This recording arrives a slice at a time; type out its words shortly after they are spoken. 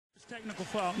Technical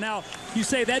foul. Now, you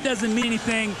say that doesn't mean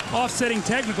anything, offsetting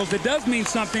technicals. It does mean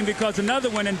something because another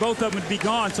one and both of them would be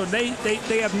gone. So they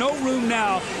have no room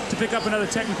now to pick up another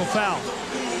technical foul.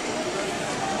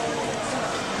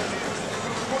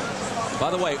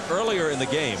 By the way, earlier in the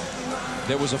game,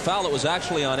 there was a foul that was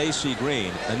actually on A.C.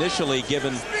 Green, initially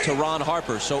given to Ron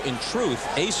Harper. So in truth,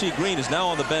 A.C. Green is now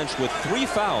on the bench with 3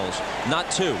 fouls,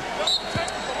 not 2.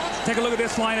 Take a look at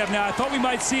this lineup now. I thought we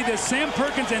might see this. Sam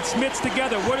Perkins and Smits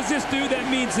together. What does this do? That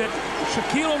means that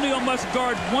Shaquille O'Neal must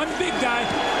guard one big guy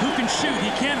who can shoot. He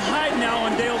can't hide now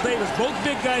on Dale Davis. Both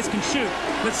big guys can shoot.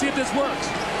 Let's see if this works.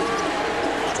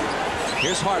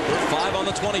 Here's Harper, 5 on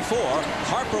the 24.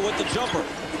 Harper with the jumper.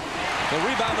 The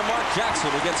rebound to Mark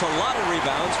Jackson, who gets a lot of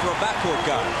rebounds for a backcourt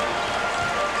guy.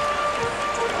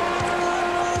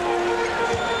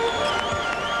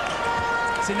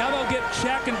 See, now they'll get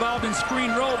Shaq involved in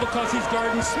screen roll because he's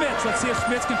guarding Smits. Let's see if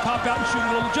Smits can pop out and shoot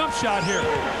a little jump shot here.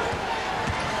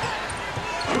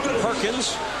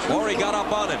 Perkins already got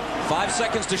up on him. 5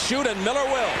 seconds to shoot, and Miller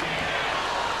will.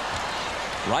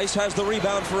 Rice has the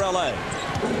rebound for L.A.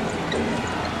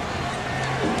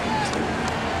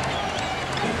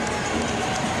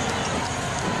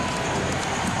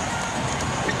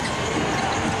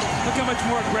 Look how much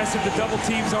more aggressive the double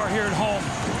teams are here at home.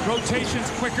 Rotations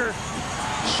quicker.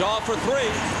 Shaw for 3.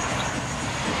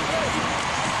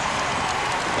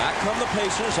 Back come the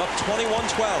Pacers, up 21-12.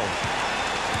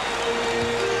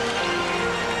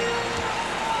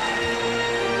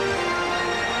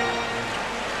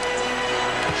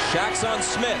 Shaq's on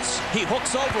Smits. He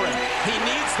hooks over him. He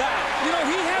needs that. You know,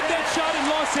 he had that shot in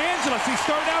Los Angeles. He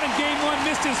started out in game 1,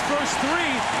 missed his first 3,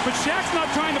 but Shaq's not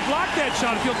trying to block that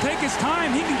shot. If he'll take his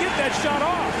time, he can get that shot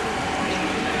off.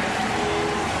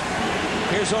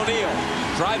 Here's O'Neal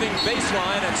driving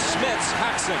baseline, and Smits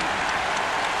hacks him.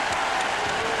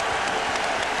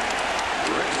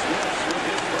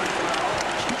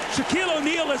 Shaquille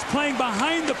O'Neal is playing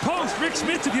behind the post. Rick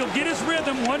Smits, if he'll get his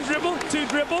rhythm, 1 dribble, 2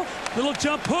 dribble, little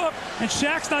jump hook, and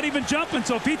Shaq's not even jumping.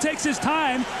 So if he takes his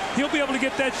time, he'll be able to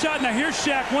get that shot. Now here's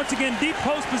Shaq once again, deep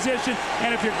post position,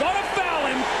 and if you're going to foul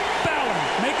him, foul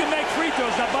him. Make him make free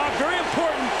throws. Now, Bob, very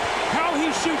important. How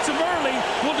he shoots them early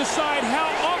will decide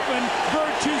how often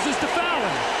Bird chooses to foul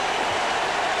him.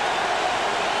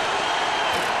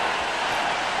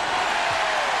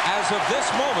 As of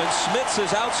this moment, Smits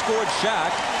has outscored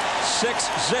Shaq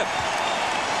 6-zip.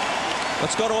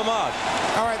 Let's go to Ahmad.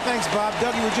 All right, thanks, Bob.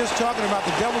 Doug, you were just talking about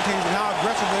the double teams and how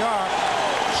aggressive they are.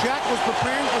 Shaq was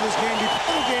preparing for this game.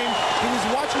 Before the game, he was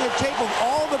watching a tape of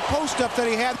all the post stuff that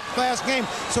he had last game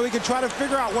so he could try to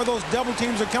figure out where those double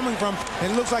teams are coming from.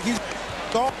 And it looks like he's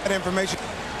all that information.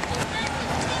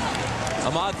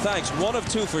 Ahmad, thanks. 1 of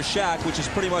 2 for Shaq, which is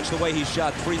pretty much the way he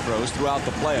shot free throws throughout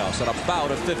the playoffs at about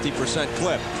a 50%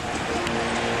 clip.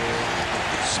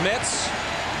 Smits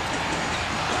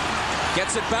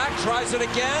gets it back, tries it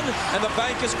again, and the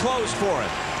bank is closed for him.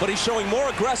 But he's showing more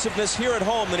aggressiveness here at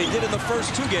home than he did in the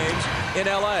first 2 games in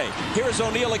L.A. Here's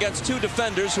O'Neal against 2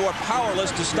 defenders who are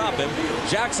powerless to stop him.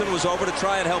 Jackson was over to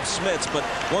try and help Smits, but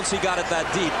once he got it that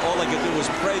deep, all he could do was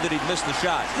pray that he'd miss the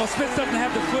shot. Well, Smits doesn't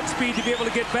have the foot speed to be able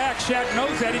to get back. Shaq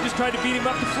knows that. He just tried to beat him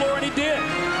up the floor, and he did.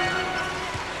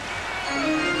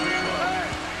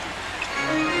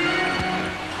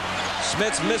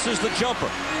 Smits misses the jumper.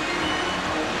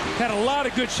 Had a lot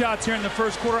of good shots here in the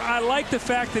first quarter. I like the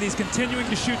fact that he's continuing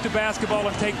to shoot the basketball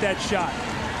and take that shot.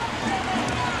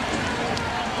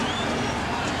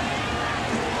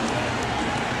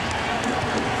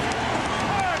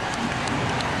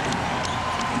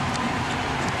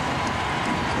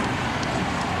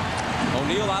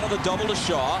 O'Neal out of the double to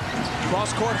Shaw.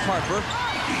 Cross-court Harper.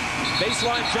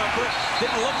 Baseline jumper.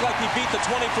 Didn't look like he beat the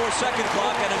 24-second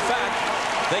clock, and in fact,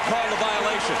 they called the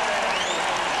violation.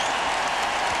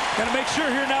 Got to make sure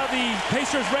here now the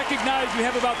Pacers recognize we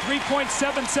have about 3.7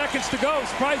 seconds to go.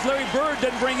 Surprised Larry Bird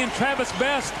doesn't bring in Travis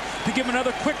Best to give him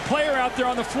another quick player out there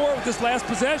on the floor with this last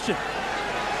possession.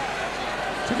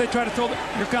 So they try to throw.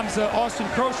 Here comes Austin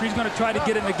Crocer. He's going to try to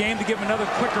get in the game to give him another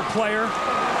quicker player.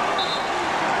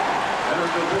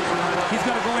 He's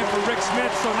going to go in for Rick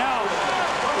Smits. So now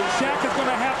Shaq is going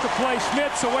to have to play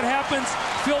Smits. So what happens?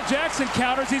 Phil Jackson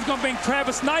counters. He's going to bring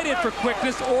Travis Knight in for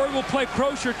quickness, or he will play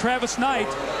Crocer. Travis Knight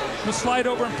will slide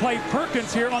over and play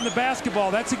Perkins here on the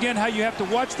basketball. That's, again, how you have to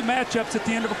watch the matchups at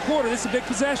the end of a quarter. This is a big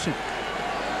possession.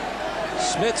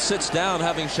 Smits sits down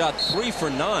having shot 3 for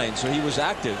 9, so he was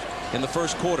active in the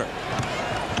first quarter.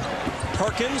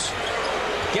 Perkins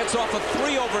gets off a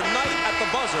 3 overnight at the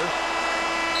buzzer.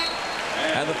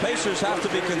 And the Pacers have to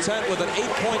be content with an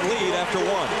 8-point lead after 1.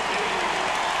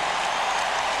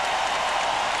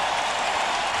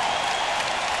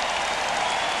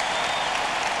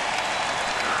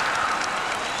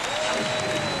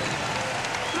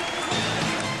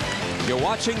 You're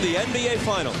watching the NBA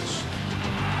Finals.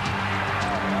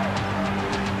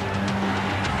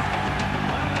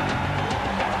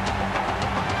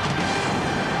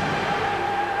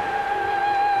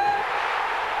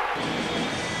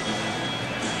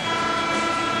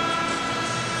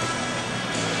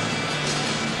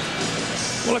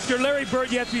 Well, if you're Larry Bird,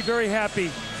 you have to be very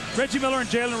happy. Reggie Miller and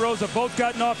Jalen Rose have both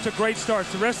gotten off to great starts.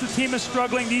 The rest of the team is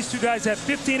struggling. These two guys have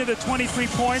 15 of the 23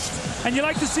 points, and you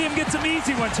like to see them get some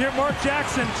easy ones. Here, Mark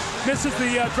Jackson misses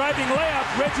the driving layup.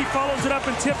 Reggie follows it up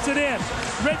and tips it in.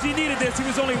 Reggie needed this. He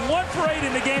was only 1 for 8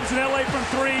 in the games in L.A. from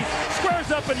 3.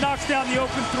 Squares up and knocks down the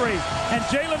open 3. And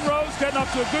Jalen Rose gotten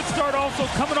off to a good start also,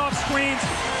 coming off screens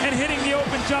and hitting the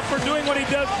open jumper, doing what he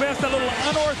does best, a little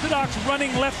unorthodox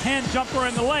running left-hand jumper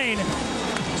in the lane.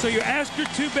 So you ask your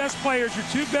 2 best players,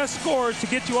 your 2 best scorers to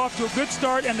get you off to a good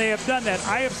start, and they have done that.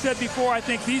 I have said before, I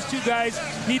think these 2 guys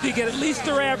need to get at least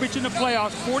their average in the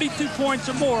playoffs, 42 points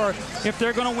or more, if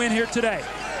they're going to win here today.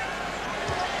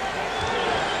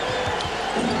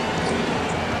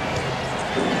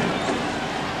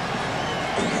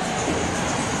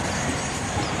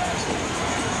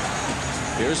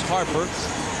 Here's Harper.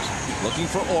 Looking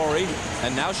for Ori,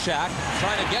 and now Shaq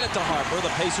trying to get it to Harper.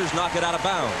 The Pacers knock it out of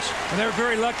bounds. And they were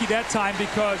very lucky that time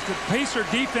because the Pacer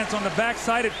defense on the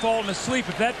backside had fallen asleep.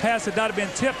 If that pass had not have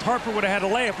been tipped, Harper would have had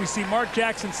a layup. We see Mark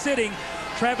Jackson sitting,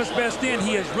 Travis Best in.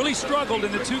 He has really struggled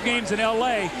in the 2 games in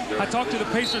L.A. I talked to the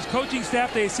Pacers coaching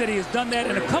staff. They said he has done that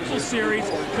in a couple series,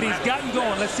 but he's gotten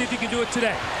going. Let's see if he can do it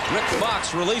today. Rick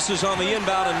Fox releases on the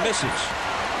inbound and misses.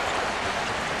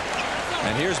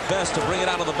 And here's Best to bring it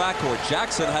out of the backcourt.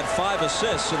 Jackson had 5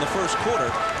 assists in the first quarter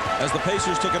as the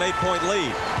Pacers took an 8-point lead.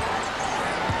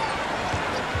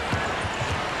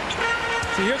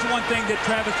 So here's one thing that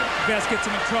Travis Best gets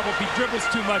him in trouble. If he dribbles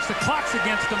too much, the clock's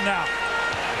against him now.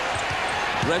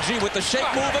 Reggie with the shake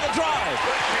move and a drive.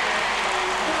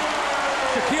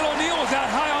 Shaquille O'Neal was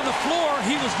out high on the floor.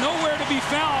 He was nowhere to be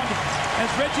found as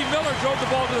Reggie Miller drove the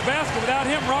ball to the basket. Without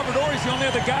him, Robert Horry's the only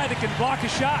other guy that can block a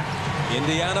shot.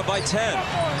 Indiana by 10.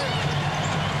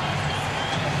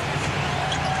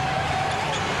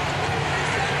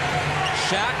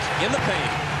 Shaq in the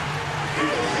paint.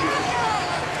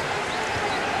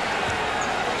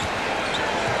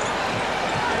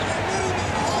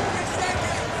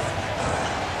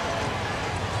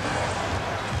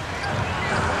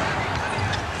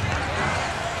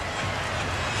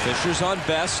 Fisher's on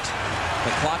Best.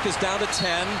 The clock is down to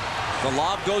 10. The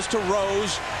lob goes to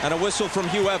Rose, and a whistle from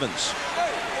Hugh Evans.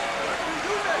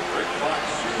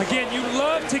 Again, you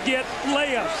love to get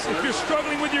layups if you're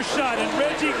struggling with your shot. And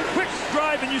Reggie, quick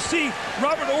drive, and you see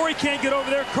Robert Horry can't get over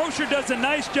there. Kosher does a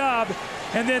nice job.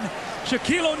 And then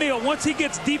Shaquille O'Neal, once he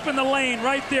gets deep in the lane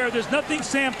right there, there's nothing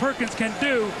Sam Perkins can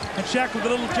do. And Shaq with a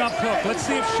little jump hook. Let's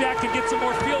see if Shaq can get some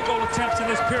more field goal attempts in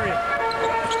this period.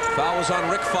 Foul was on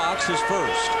Rick Fox, his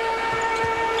first.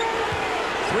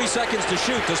 3 seconds to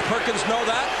shoot. Does Perkins know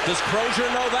that? Does Crozier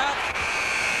know that?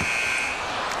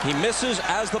 He misses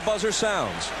as the buzzer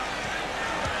sounds.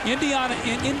 Indiana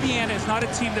is not a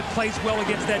team that plays well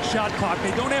against that shot clock.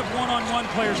 They don't have one-on-one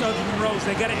players other than Rose.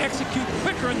 They got to execute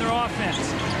quicker in their offense.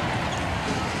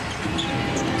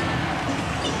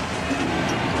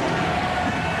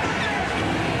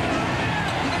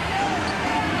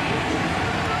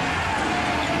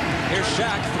 Here's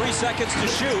Shaq, 3 seconds to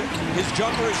shoot. His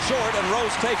jumper is short, and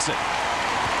Rose takes it.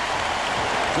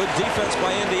 Good defense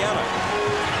by Indiana.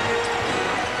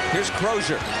 Here's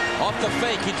Crozier. Off the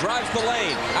fake, he drives the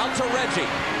lane. Out to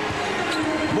Reggie.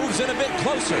 Moves in a bit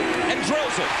closer and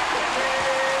drills it.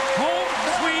 Home,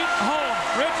 sweet home.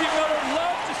 Reggie Miller